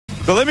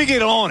So let me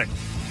get on it.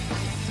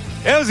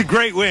 It was a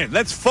great win.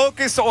 Let's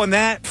focus on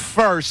that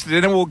first,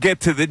 and then we'll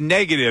get to the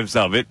negatives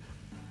of it.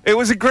 It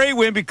was a great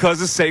win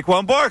because of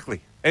Saquon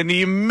Barkley and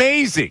the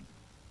amazing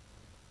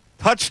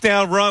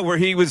touchdown run where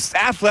he was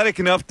athletic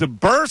enough to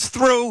burst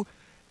through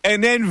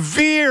and then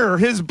veer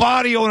his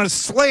body on a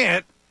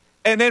slant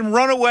and then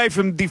run away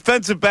from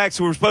defensive backs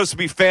who were supposed to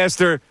be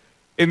faster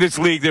in this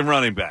league than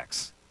running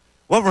backs.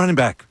 What running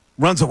back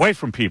runs away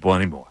from people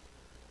anymore?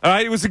 All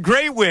right, it was a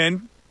great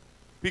win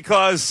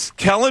because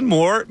Kellen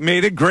Moore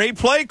made a great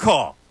play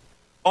call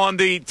on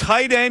the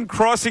tight end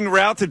crossing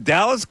route to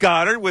Dallas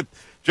Goedert with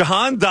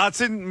Jahan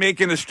Dotson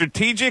making a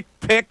strategic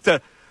pick to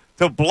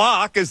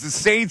block as the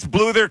Saints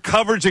blew their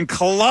coverage and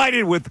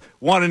collided with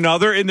one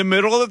another in the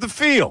middle of the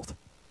field.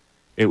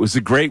 It was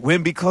a great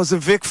win because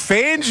of Vic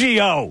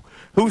Fangio,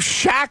 who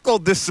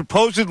shackled this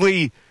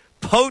supposedly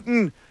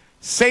potent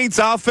Saints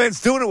offense,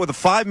 doing it with a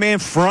 5-man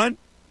front,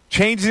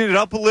 changing it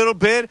up a little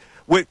bit,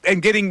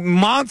 and getting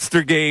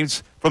monster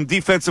games from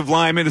defensive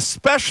linemen,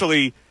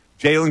 especially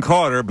Jalen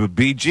Carter, but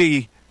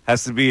BG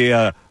has to be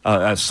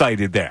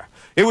cited there.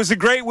 It was a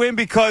great win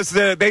because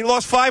they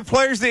lost 5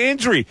 players to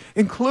injury,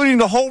 including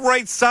the whole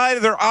right side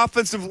of their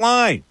offensive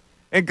line.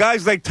 And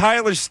guys like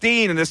Tyler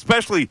Steen and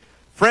especially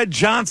Fred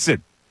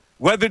Johnson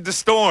weathered the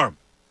storm.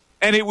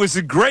 And it was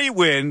a great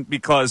win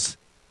because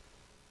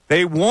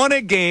they won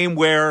a game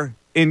where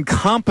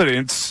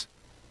incompetence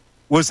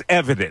was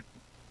evident.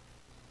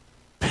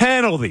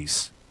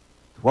 Penalties.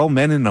 12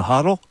 men in the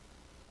huddle.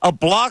 A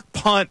block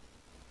punt.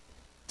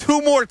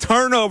 2 more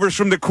turnovers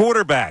from the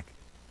quarterback.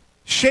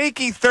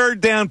 Shaky third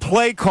down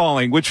play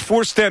calling, which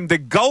forced them to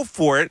go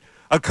for it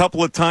a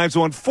couple of times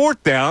on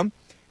 4th down,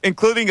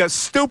 including a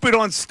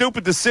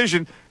stupid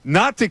decision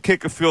not to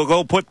kick a field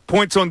goal, put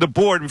points on the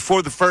board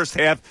before the first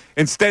half.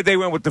 Instead, they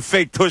went with the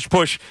fake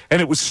tush-push,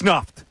 and it was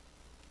snuffed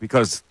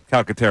because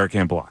Calcaterra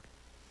can't block.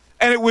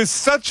 And it was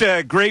such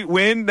a great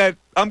win that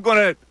I'm going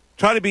to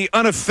try to be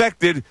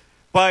unaffected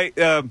by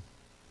the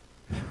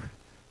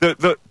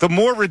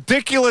more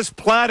ridiculous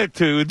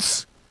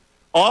platitudes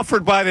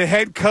offered by the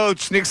head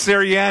coach, Nick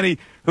Sirianni,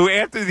 who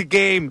after the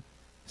game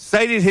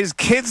cited his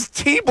kid's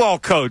T-ball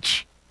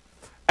coach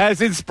as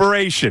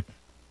inspiration.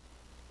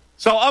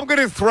 So I'm going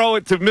to throw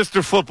it to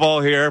Mr.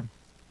 Football here,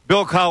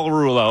 Bill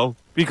Colarulo,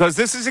 because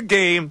this is a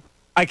game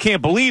I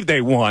can't believe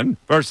they won,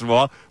 first of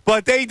all,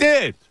 but they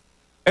did.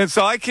 And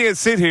so I can't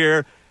sit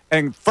here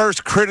and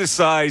first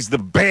criticize the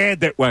bad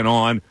that went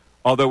on,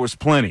 although there was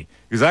plenty,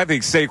 because I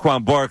think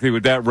Saquon Barkley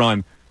with that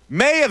run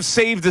may have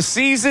saved the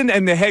season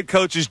and the head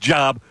coach's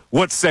job.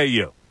 What say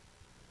you?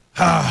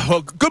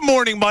 Well, good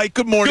morning, Mike.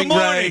 Good morning,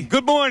 Ray.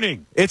 Good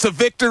morning. It's a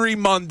victory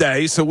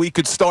Monday, so we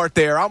could start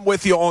there. I'm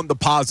with you on the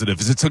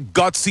positives. It's a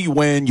gutsy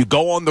win. You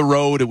go on the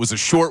road. It was a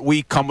short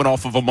week coming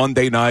off of a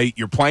Monday night.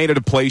 You're playing at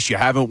a place you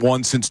haven't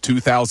won since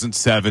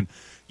 2007.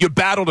 You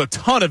battled a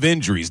ton of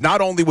injuries, not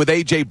only with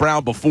A.J.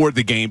 Brown before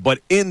the game, but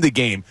in the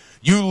game.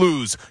 You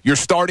lose your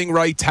starting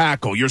right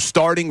tackle, your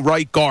starting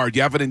right guard.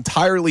 You have an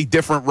entirely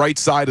different right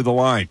side of the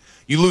line.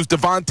 You lose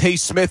Devontae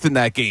Smith in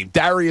that game,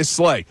 Darius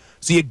Slay.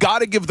 So you got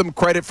to give them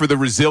credit for the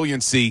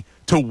resiliency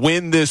to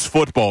win this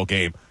football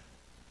game.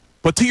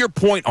 But to your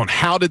point on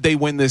how did they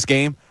win this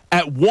game,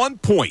 at one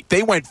point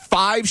they went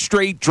 5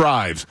 straight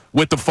drives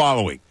with the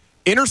following: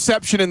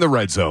 interception in the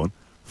red zone,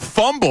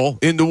 fumble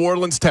in New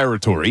Orleans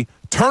territory,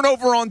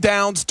 turnover on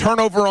downs,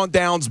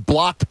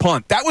 blocked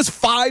punt. That was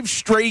 5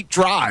 straight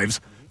drives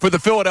for the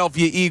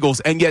Philadelphia Eagles,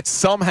 and yet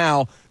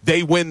somehow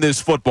they win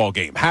this football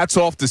game. Hats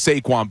off to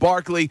Saquon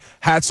Barkley.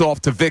 Hats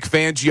off to Vic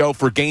Fangio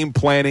for game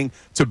planning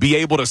to be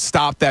able to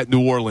stop that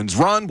New Orleans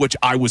run, which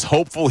I was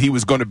hopeful he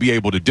was going to be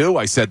able to do.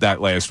 I said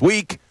that last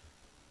week.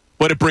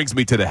 But it brings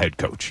me to the head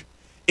coach.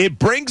 It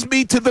brings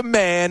me to the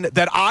man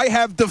that I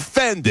have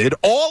defended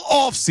all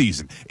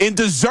offseason in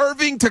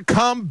deserving to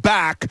come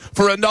back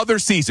for another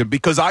season,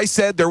 because I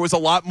said there was a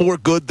lot more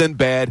good than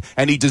bad,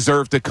 and he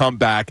deserved to come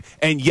back.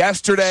 And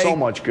yesterday, so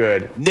much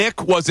good.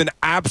 Nick was an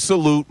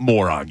absolute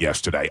moron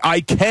yesterday.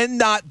 I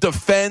cannot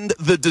defend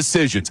the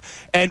decisions.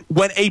 And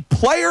when a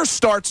player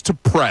starts to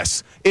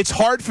press, it's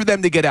hard for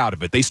them to get out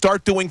of it. They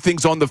start doing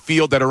things on the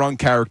field that are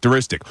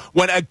uncharacteristic.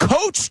 When a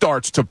coach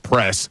starts to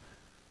press,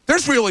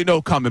 there's really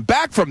no coming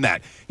back from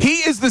that. He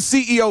is the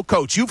CEO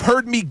coach. You've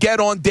heard me get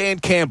on Dan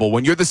Campbell.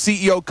 When you're the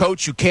CEO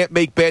coach, you can't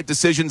make bad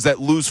decisions that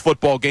lose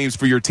football games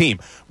for your team.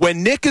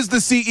 When Nick is the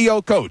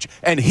CEO coach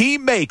and he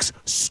makes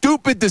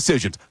stupid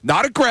decisions,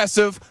 not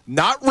aggressive,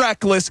 not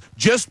reckless,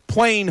 just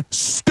plain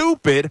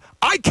stupid,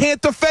 I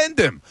can't defend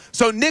him.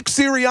 So Nick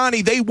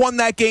Sirianni, they won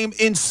that game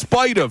in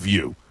spite of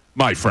you,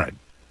 my friend.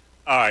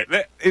 All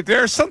right,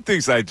 there are some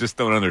things I just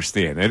don't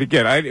understand. And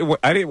again, I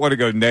didn't want to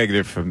go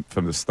negative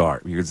from the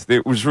start because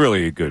it was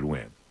really a good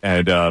win.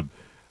 And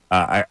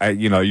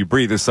you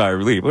breathe a sigh of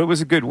relief, but it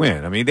was a good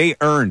win. I mean, they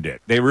earned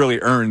it. They really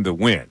earned the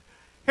win.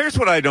 Here's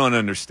what I don't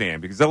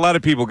understand, because a lot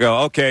of people go,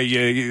 okay,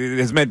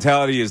 his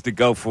mentality is to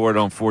go for it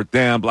on 4th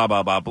down, blah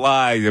blah blah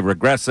blah. He's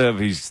regressive.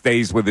 He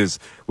stays with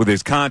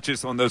his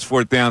conscience on those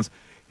 4th downs.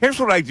 Here's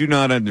what I do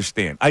not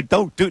understand. I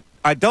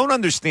don't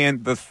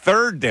understand the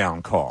 3rd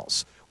down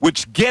calls,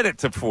 which get it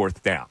to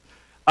fourth down.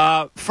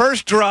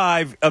 First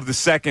drive of the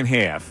second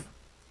half,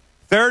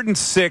 3rd and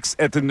 6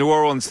 at the New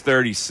Orleans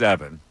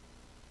 37.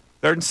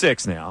 3rd and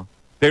 6 now.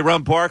 They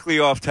run Barkley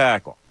off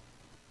tackle.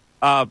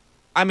 I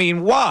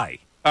mean, why?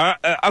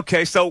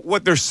 Okay, so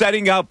what they're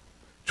setting up,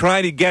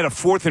 trying to get a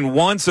 4th and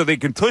 1 so they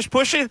can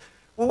push it?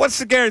 Well, what's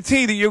the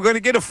guarantee that you're going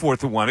to get a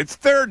 4th and 1? It's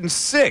 3rd and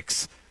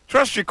 6.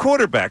 Trust your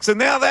quarterback. So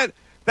now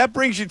that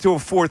brings you to a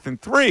 4th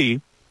and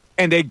 3,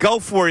 and they go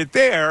for it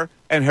there,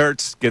 and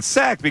Hurts gets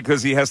sacked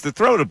because he has to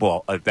throw the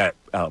ball at that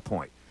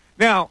point.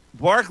 Now,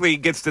 Barkley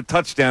gets the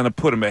touchdown to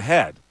put him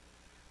ahead.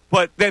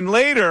 But then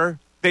later,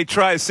 they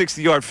try a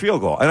 60-yard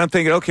field goal. And I'm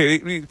thinking,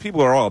 okay,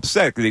 people are all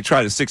upset because they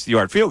tried a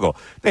 60-yard field goal.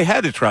 They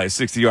had to try a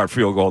 60-yard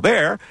field goal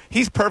there.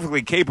 He's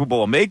perfectly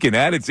capable of making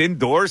that. It's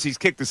indoors. He's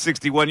kicked a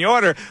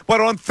 61-yarder.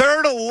 But on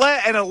 3rd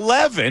and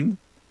 11,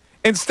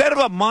 instead of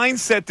a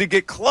mindset to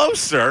get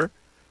closer,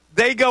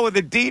 they go with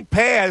a deep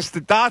pass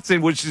to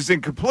Dotson, which is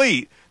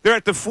incomplete. They're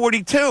at the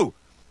 42.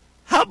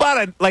 How about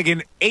an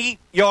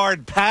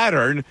 8-yard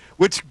pattern,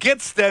 which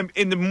gets them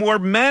in the more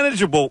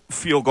manageable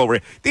field goal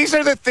rate? These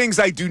are the things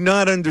I do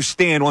not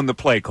understand on the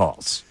play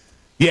calls.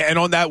 Yeah, and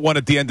on that one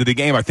at the end of the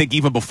game, I think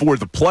even before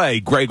the play,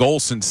 Greg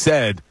Olsen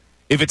said,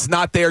 if it's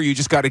not there, you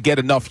just got to get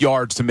enough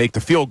yards to make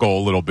the field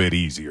goal a little bit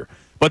easier.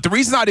 But the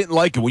reason I didn't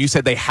like it when you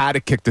said they had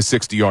to kick the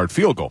 60-yard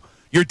field goal,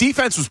 your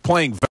defense was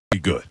playing very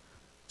good.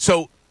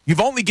 So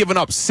you've only given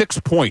up 6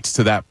 points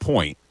to that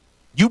point.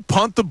 You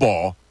punt the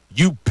ball,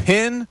 you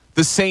pin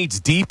the Saints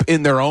deep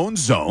in their own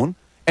zone,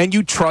 and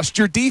you trust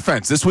your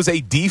defense. This was a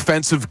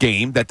defensive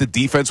game that the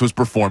defense was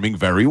performing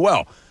very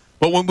well.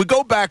 But when we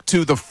go back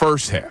to the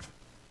first half,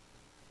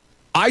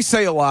 I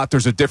say a lot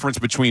there's a difference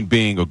between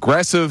being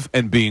aggressive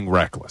and being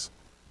reckless.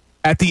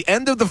 At the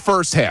end of the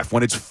first half,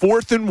 when it's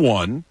 4th and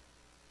 1,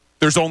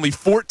 there's only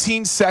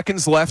 14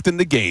 seconds left in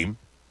the game.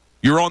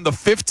 You're on the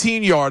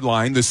 15-yard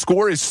line. The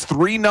score is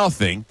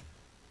 3-0.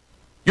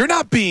 You're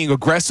not being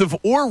aggressive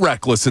or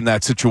reckless in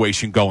that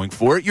situation going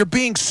for it. You're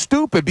being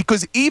stupid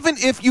because even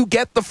if you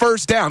get the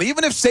first down,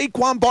 even if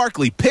Saquon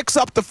Barkley picks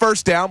up the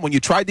first down when you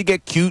tried to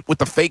get cute with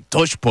the fake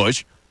tush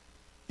push,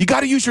 you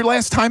got to use your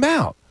last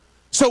timeout.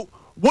 So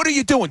what are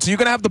you doing? So you're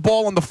going to have the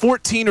ball on the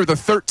 14 or the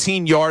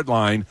 13-yard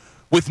line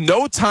with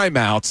no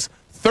timeouts,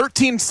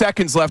 13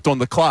 seconds left on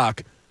the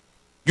clock.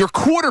 Your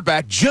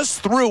quarterback just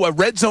threw a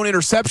red zone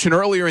interception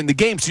earlier in the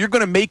game, so you're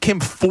going to make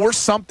him force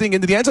something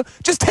into the end zone?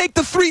 Just take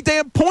the 3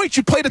 damn points.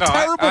 You played a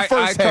terrible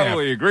first half. I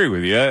totally agree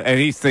with you. And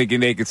he's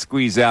thinking they could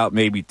squeeze out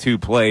maybe 2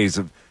 plays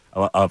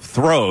of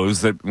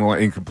throws that were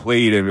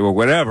incomplete or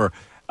whatever,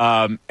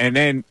 and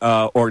then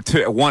or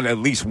at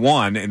least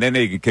one, and then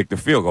they could kick the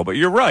field goal. But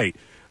you're right.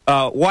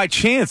 Why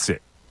chance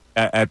it?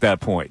 At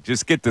that point,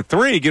 just get the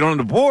 3, get on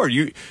the board.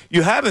 You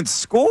haven't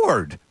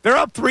scored. They're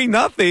up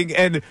 3-0,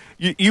 and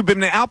you've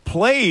been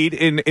outplayed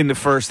in the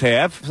first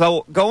half.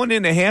 So going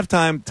into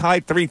halftime,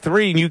 tied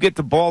 3-3, and you get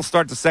the ball,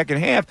 start the second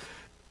half.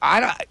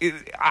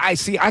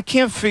 I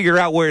can't figure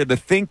out where the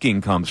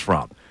thinking comes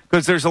from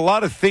because there's a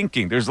lot of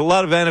thinking, there's a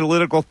lot of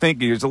analytical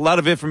thinking, there's a lot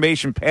of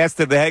information passed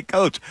to the head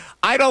coach.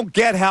 I don't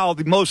get how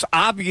the most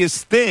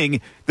obvious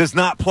thing does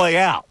not play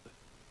out.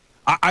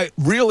 I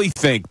really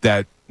think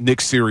that Nick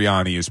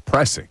Sirianni is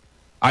pressing.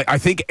 I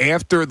think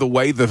after the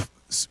way the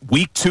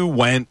week 2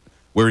 went,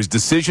 where his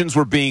decisions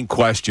were being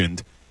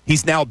questioned,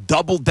 he's now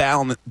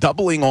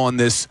doubling on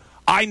this,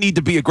 I need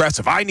to be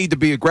aggressive,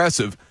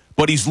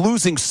 but he's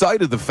losing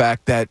sight of the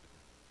fact that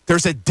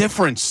there's a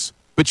difference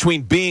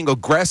between being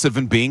aggressive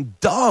and being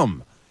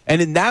dumb.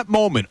 And in that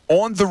moment,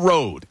 on the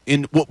road,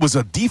 in what was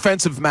a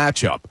defensive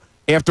matchup,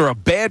 after a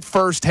bad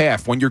first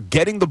half, when you're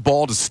getting the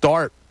ball to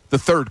start the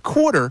third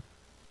quarter,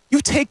 you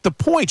take the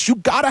points. You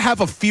got to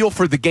have a feel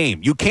for the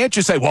game. You can't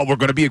just say, well, we're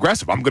going to be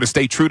aggressive. I'm going to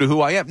stay true to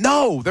who I am.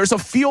 No, there's a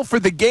feel for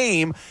the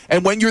game.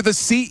 And when you're the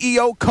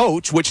CEO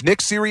coach, which Nick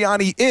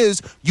Sirianni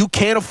is, you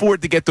can't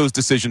afford to get those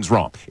decisions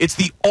wrong. It's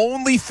the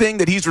only thing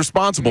that he's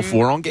responsible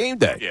for on game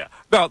day. Yeah.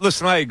 No,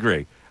 listen, I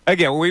agree.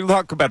 Again, when we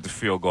talk about the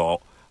field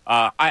goal,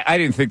 I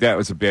didn't think that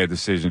was a bad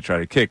decision to try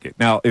to kick it.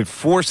 Now, it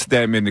forced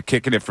them into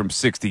kicking it from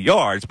 60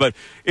 yards. But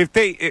if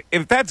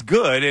that's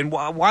good, and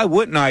why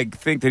wouldn't I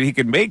think that he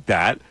could make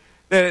that?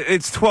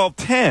 It's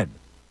 12-10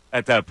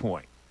 at that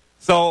point.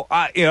 So,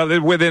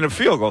 they're within a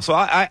field goal. So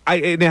I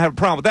didn't have a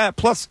problem with that.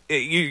 Plus,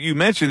 you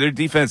mentioned their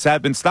defense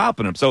had been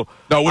stopping them. So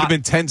no, it would have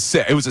been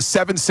 10-6. It was a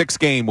 7-6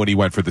 game when he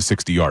went for the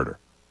 60-yarder.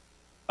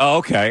 Oh,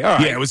 okay. All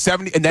right. Yeah, it was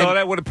 70. And then so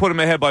that would have put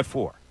him ahead by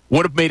 4.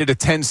 Would have made it a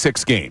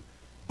 10-6 game.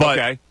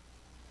 But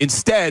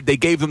instead, they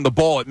gave them the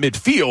ball at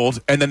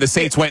midfield, and then the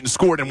Saints went and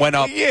scored and went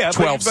up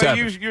 12-7.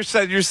 But you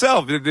said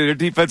yourself that their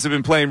defense had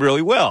been playing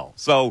really well.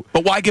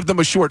 But why give them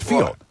a short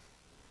field?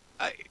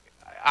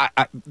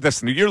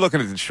 Listen, you're looking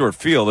at the short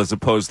field as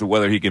opposed to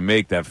whether he can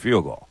make that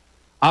field goal.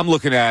 I'm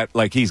looking at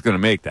like he's going to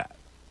make that.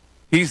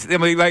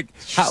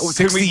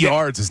 60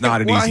 yards is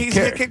not an easy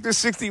kick. He kicked a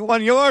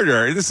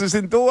 61-yarder. This is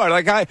indoor.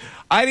 Like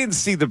I didn't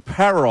see the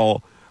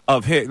peril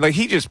of hit. Like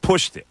he just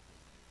pushed it.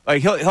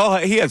 Like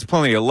he has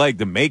plenty of leg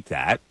to make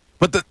that.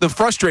 But the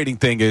frustrating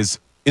thing is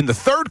in the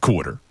third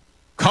quarter,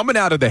 coming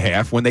out of the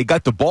half, when they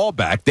got the ball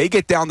back, they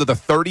get down to the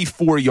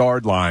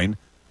 34-yard line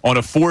on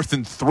a 4th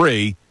and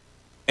 3,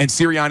 and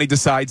Sirianni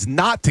decides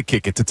not to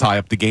kick it to tie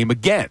up the game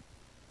again.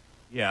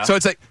 Yeah. So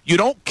it's like you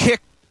don't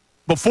kick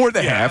before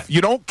the half, you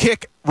don't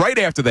kick right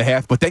after the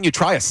half, but then you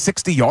try a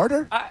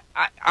 60-yarder?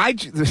 I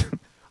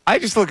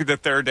just look at the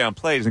third down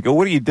plays and go,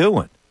 what are you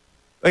doing?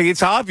 Like,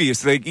 it's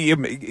obvious. Like,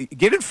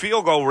 get in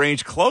field goal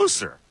range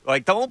closer.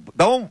 Like,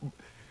 don't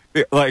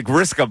like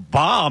risk a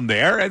bomb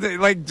there. And,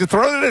 like, just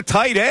throw it at a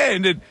tight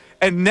end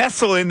and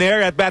nestle in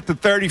there at the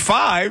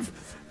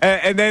 35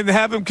 and then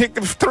have him kick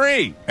the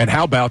 3. And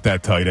how about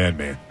that tight end,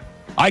 man?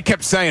 I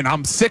kept saying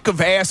I'm sick of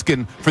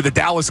asking for the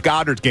Dallas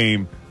Goedert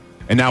game,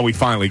 and now we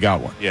finally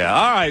got one. Yeah,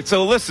 all right.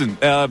 So, listen,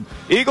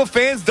 Eagle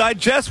fans,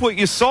 digest what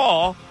you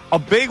saw. A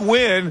big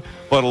win,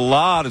 but a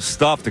lot of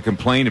stuff to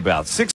complain about.